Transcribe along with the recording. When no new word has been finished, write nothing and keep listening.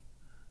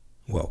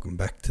Welcome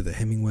back to the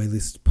Hemingway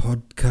List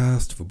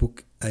podcast for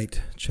Book 8,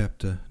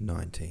 Chapter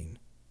 19.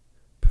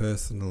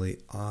 Personally,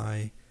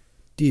 I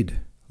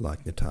did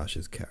like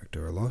Natasha's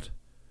character a lot.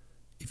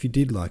 If you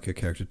did like her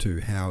character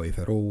too, how, if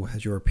at all,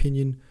 has your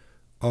opinion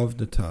of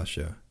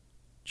Natasha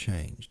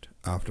changed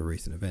after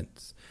recent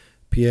events?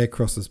 Pierre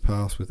crosses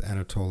paths with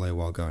Anatole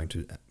while going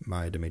to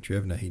Maya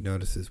Dmitrievna. He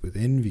notices with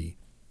envy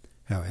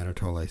how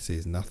Anatole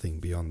sees nothing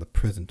beyond the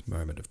present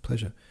moment of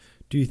pleasure.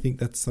 Do you think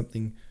that's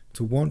something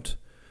to want?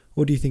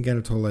 Or do you think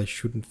Anatole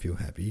shouldn't feel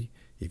happy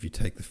if you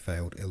take the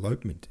failed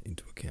elopement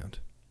into account?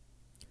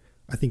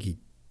 I think he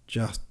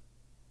just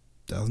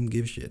doesn't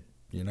give a shit.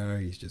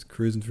 He's just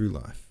cruising through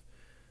life.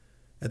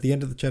 At the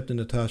end of the chapter,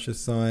 Natasha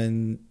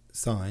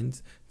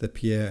signs that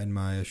Pierre and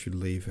Maya should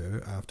leave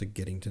her after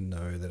getting to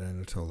know that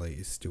Anatole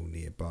is still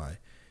nearby.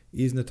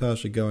 Is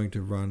Natasha going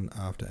to run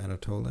after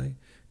Anatole?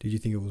 Did you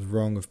think it was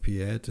wrong of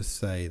Pierre to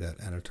say that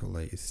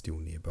Anatole is still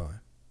nearby?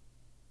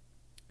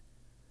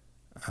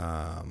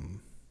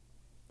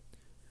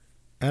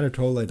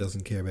 Anatole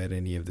doesn't care about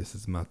any of this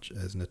as much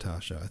as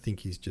Natasha. I think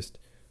he's just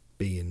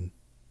having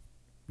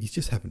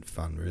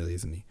fun, really,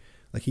 isn't he?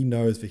 Like, he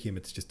knows for him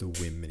it's just a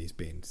whim and he's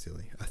being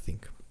silly, I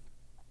think.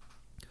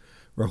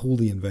 Rahul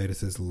the Invader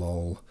says,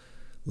 lol.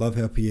 Love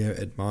how Pierre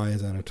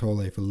admires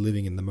Anatole for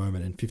living in the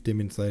moment, and 15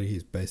 minutes later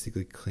he's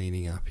basically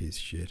cleaning up his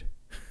shit.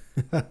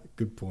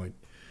 Good point.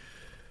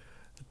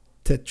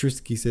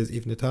 Tetrisky says,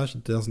 if Natasha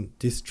doesn't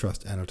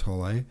distrust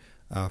Anatole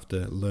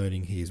after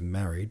learning he's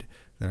married,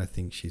 then I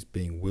think she's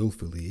being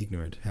willfully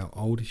ignorant. How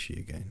old is she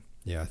again?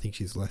 Yeah, I think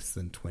she's less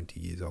than 20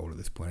 years old at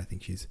this point. I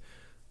think she's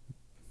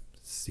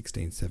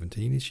 16,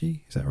 17, is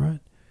she? Is that right?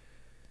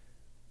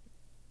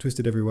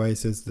 Twisted Every Way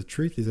says, the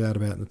truth is out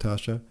about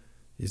Natasha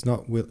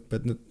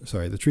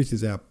the truth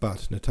is out,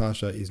 but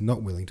Natasha is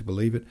not willing to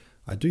believe it.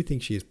 I do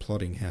think she is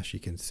plotting how she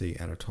can see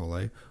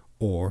Anatole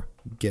or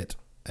get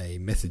a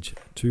message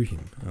to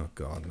him. Oh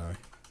God, no.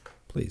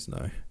 Please,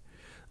 no.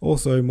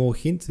 Also, more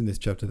hints in this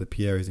chapter that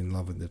Pierre is in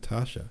love with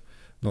Natasha.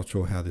 Not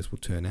sure how this will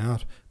turn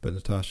out, but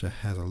Natasha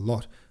has a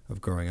lot of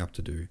growing up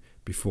to do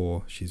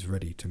before she's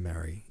ready to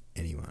marry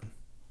anyone.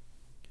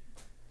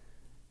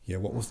 Yeah,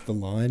 what was the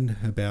line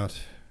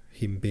about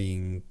him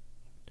being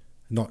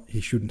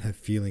he shouldn't have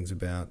feelings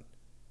about,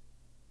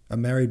 a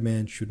married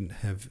man shouldn't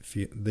have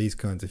these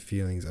kinds of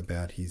feelings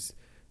about his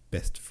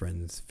best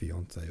friend's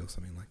fiancé or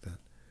something like that.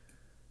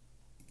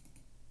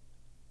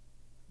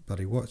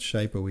 Bloody, what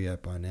shape are we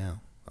at by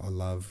now? I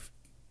love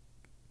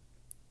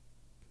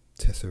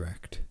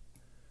Tesseract.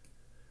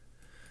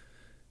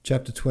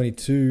 Chapter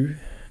 22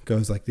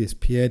 goes like this.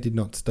 Pierre did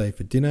not stay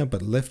for dinner,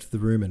 but left the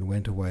room and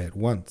went away at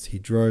once. He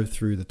drove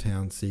through the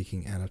town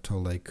seeking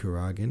Anatole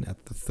Kuragin,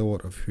 at the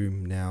thought of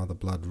whom now the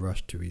blood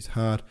rushed to his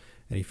heart,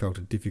 and he felt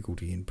a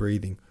difficulty in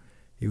breathing.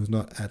 He was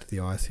not at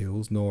the ice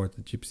hills, nor at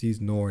the gypsies,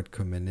 nor at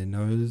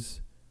Komnenos.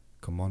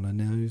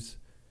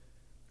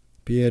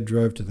 Pierre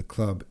drove to the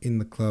club. In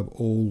the club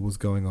all was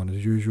going on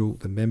as usual.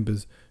 The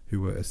members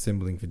who were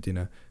assembling for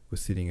dinner were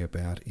sitting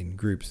about in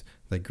groups.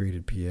 They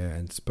greeted Pierre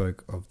and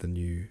spoke of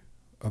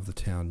the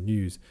town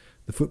news.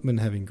 The footman,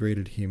 having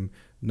greeted him,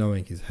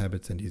 knowing his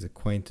habits and his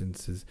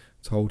acquaintances,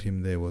 told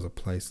him there was a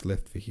place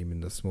left for him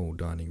in the small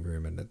dining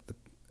room,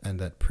 and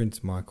that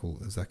Prince Michael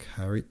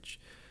Zakharich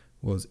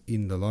was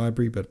in the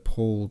library, but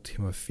Paul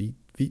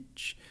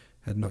Timofeyevich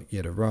had not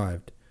yet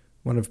arrived.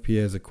 One of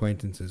Pierre's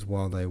acquaintances,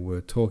 while they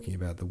were talking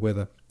about the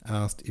weather,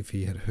 asked if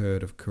he had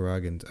heard of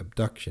Kuragin's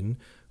abduction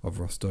of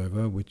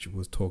Rostova, which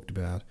was talked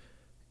about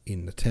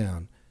in the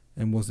town,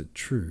 and was it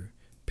true?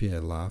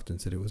 Pierre laughed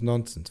and said it was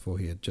nonsense, for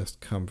he had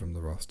just come from the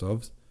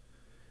Rostovs.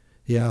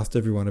 He asked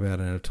everyone about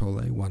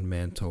Anatole. One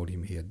man told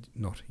him he had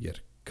not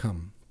yet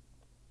come,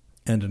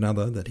 and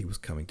another that he was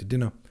coming to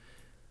dinner.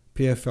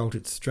 Pierre felt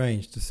it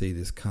strange to see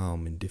this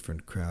calm,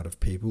 indifferent crowd of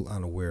people,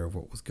 unaware of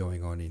what was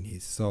going on in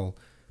his soul.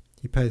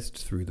 He paced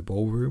through the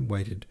ballroom,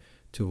 waited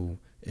till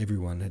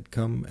everyone had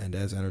come, and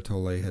as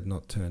Anatole had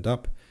not turned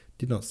up,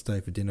 did not stay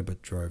for dinner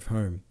but drove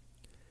home.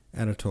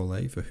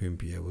 Anatole, for whom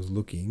Pierre was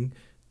looking,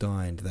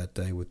 dined that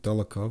day with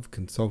Dolokhov,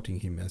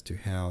 consulting him as to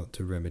how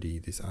to remedy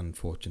this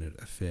unfortunate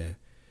affair.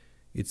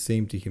 It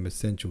seemed to him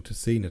essential to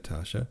see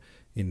Natasha.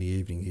 In the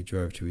evening he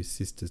drove to his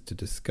sister's to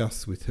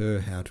discuss with her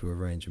how to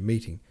arrange a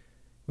meeting.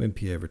 When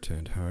Pierre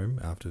returned home,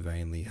 after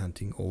vainly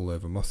hunting all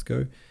over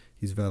Moscow,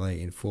 his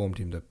valet informed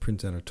him that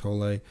Prince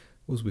Anatole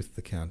was with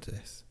the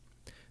Countess.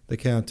 The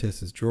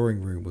Countess's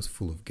drawing room was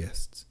full of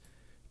guests.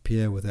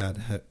 Pierre, without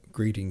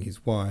greeting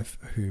his wife,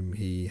 whom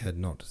he had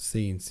not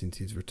seen since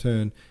his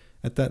return,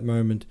 at that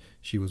moment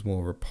she was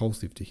more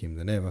repulsive to him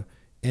than ever,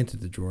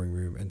 entered the drawing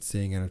room, and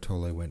seeing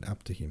Anatole went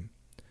up to him.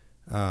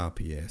 Ah,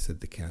 Pierre,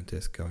 said the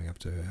Countess, going up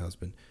to her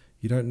husband,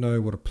 you don't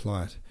know what a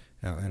plight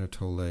our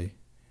Anatole...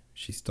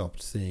 She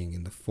stopped, seeing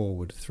in the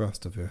forward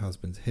thrust of her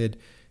husband's head,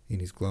 in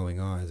his glowing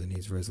eyes and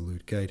his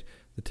resolute gait,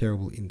 the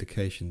terrible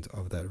indications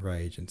of that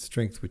rage and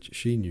strength which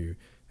she knew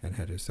and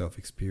had herself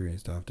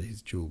experienced after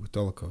his duel with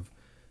Dolokhov.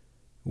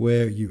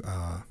 Where you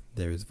are,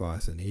 there is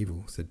vice and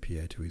evil, said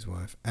Pierre to his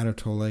wife.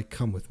 Anatole,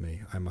 come with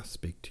me, I must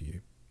speak to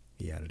you,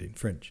 he added in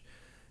French.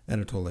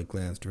 Anatole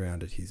glanced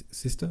round at his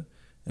sister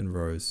and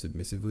rose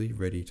submissively,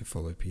 ready to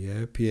follow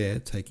Pierre. Pierre,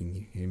 taking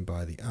him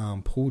by the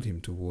arm, pulled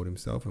him toward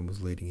himself and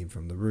was leading him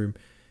from the room.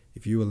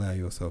 "If you allow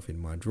yourself in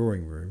my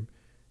drawing room,"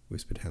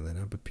 whispered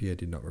Helena, but Pierre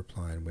did not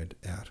reply and went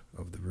out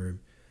of the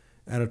room.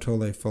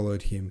 Anatole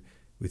followed him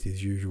with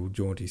his usual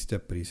jaunty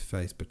step, but his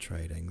face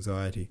betrayed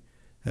anxiety.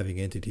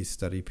 Having entered his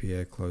study,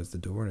 Pierre closed the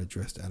door and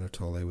addressed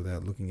Anatole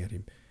without looking at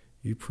him.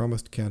 "You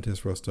promised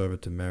Countess Rostova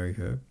to marry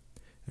her,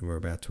 and were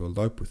about to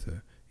elope with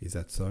her. Is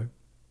that so?"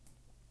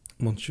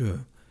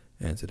 "Monsieur,"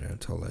 answered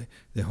Anatole.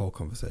 Their whole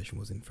conversation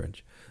was in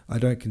French. "I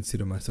don't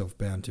consider myself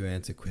bound to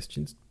answer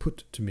questions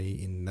put to me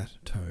in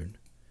that tone."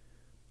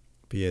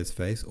 Pierre's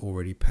face,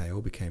 already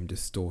pale, became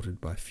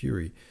distorted by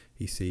fury.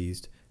 He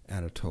seized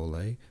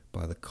Anatole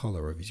by the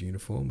collar of his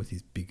uniform with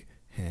his big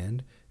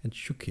hand and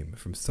shook him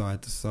from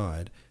side to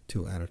side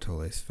till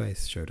Anatole's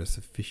face showed a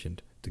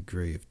sufficient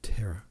degree of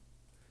terror.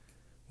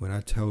 "When I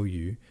tell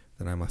you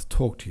that I must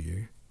talk to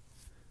you,"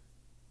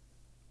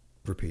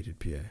 repeated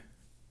Pierre.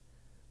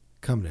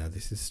 "Come now,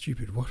 this is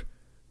stupid, what?"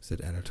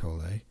 said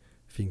Anatole,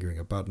 fingering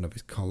a button of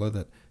his collar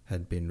that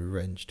had been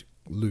wrenched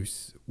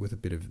loose with a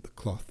bit of the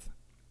cloth.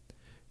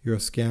 "You're a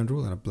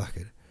scoundrel and a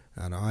blackguard,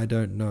 and I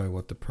don't know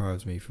what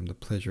deprives me from the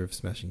pleasure of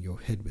smashing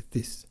your head with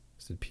this,"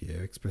 said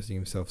Pierre, expressing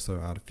himself so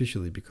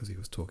artificially because he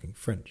was talking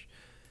French.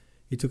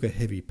 He took a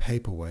heavy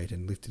paperweight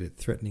and lifted it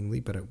threateningly,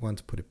 but at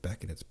once put it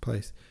back in its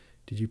place.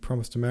 "Did you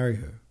promise to marry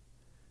her?"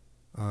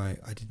 I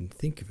didn't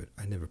think of it.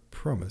 I never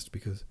promised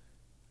because—"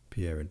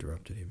 Pierre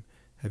interrupted him.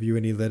 "Have you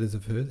any letters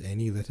of hers?"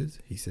 "Any letters?"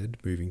 he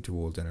said, moving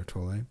towards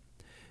Anatole.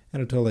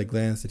 Anatole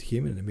glanced at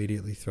him and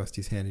immediately thrust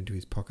his hand into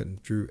his pocket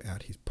and drew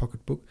out his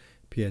pocketbook.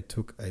 Pierre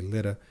took a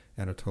letter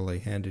Anatole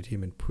handed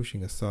him and,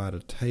 pushing aside a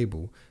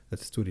table that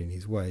stood in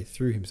his way,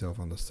 threw himself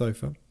on the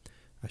sofa.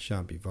 "I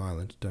shan't be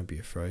violent, don't be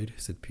afraid,"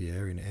 said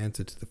Pierre in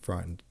answer to the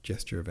frightened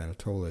gesture of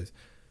Anatole's.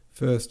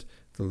 "First,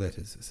 the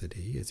letters," said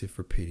he, as if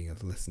repeating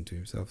a lesson to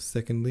himself.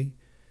 "Secondly,"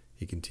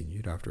 he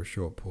continued, after a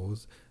short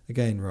pause,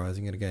 again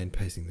rising and again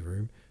pacing the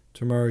room,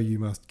 "tomorrow you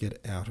must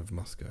get out of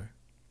Moscow."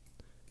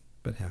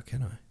 "But how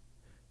can I?"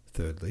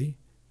 "Thirdly,"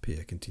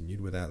 Pierre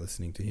continued, without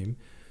listening to him,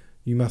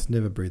 "you must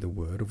never breathe a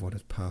word of what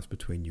has passed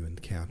between you and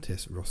the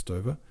Countess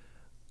Rostova.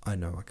 I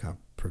know I can't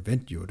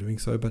prevent your doing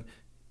so, but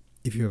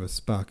if you have a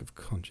spark of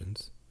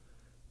conscience—"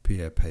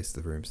 Pierre paced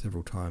the room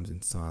several times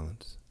in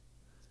silence.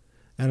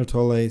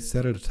 Anatole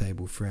sat at a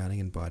table, frowning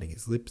and biting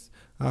his lips.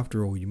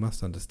 "After all, you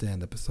must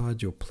understand that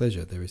besides your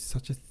pleasure there is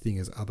such a thing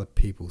as other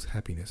people's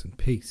happiness and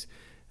peace,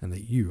 and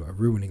that you are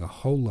ruining a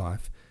whole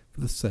life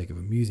for the sake of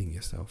amusing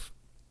yourself.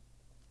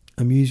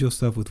 Amuse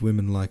yourself with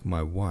women like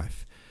my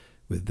wife.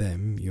 With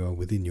them you are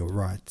within your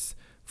rights,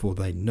 for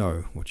they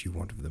know what you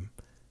want of them.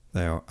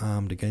 They are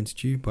armed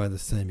against you by the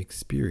same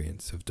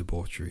experience of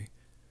debauchery.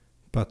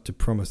 But to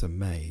promise a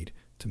maid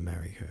to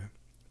marry her,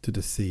 to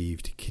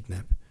deceive, to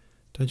kidnap,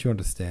 don't you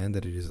understand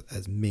that it is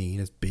as mean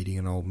as beating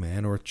an old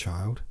man or a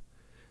child?"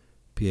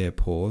 Pierre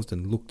paused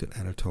and looked at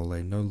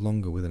Anatole no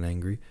longer with an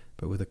angry,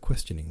 but with a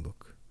questioning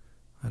look.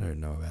 "I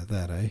don't know about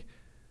that,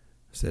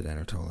 said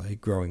Anatole,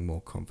 growing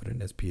more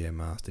confident as Pierre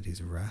mastered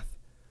his wrath.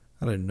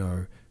 "I don't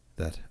know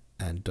that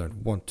and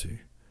don't want to,"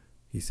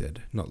 he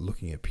said, not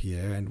looking at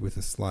Pierre and with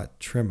a slight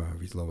tremor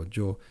of his lower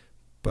jaw,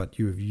 "but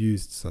you have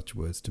used such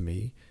words to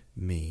me,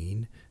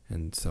 mean,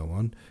 and so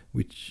on,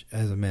 which,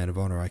 as a man of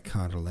honour, I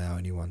can't allow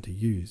anyone to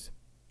use."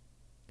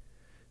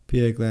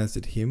 Pierre glanced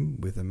at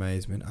him with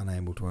amazement,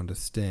 unable to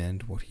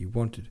understand what he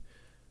wanted.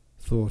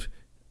 Though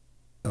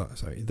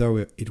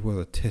it was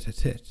a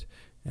tete-a-tete,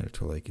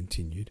 Anatole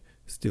continued,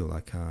 "still I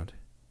can't."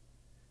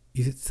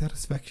 "Is it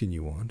satisfaction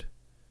you want?"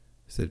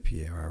 said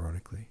Pierre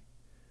ironically.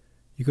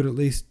 "You could at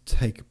least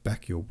take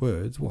back your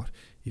words. What,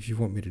 if you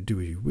want me to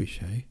do as you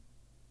wish, eh?"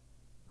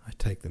 I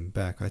take them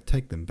back,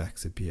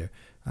 said Pierre,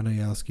 "and I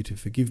ask you to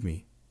forgive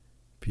me."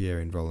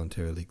 Pierre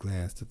involuntarily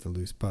glanced at the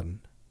loose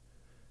button.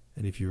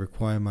 "And if you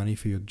require money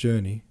for your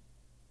journey?"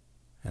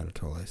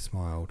 Anatole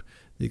smiled.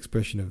 The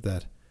expression of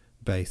that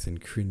base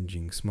and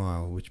cringing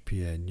smile, which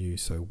Pierre knew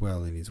so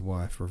well in his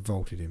wife,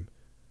 revolted him.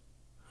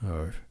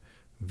 "Oh,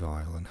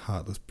 vile and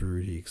heartless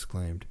brood," he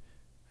exclaimed,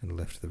 and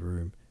left the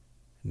room.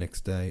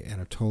 Next day,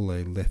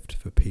 Anatole left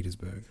for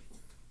Petersburg.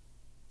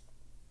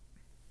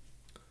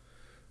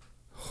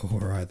 All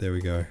right, there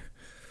we go.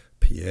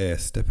 Pierre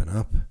stepping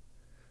up.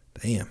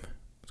 Damn,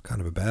 it's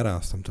kind of a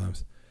badass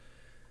sometimes.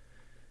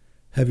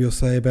 Have your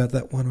say about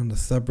that one on the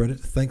subreddit.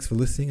 Thanks for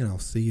listening, and I'll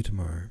see you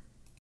tomorrow.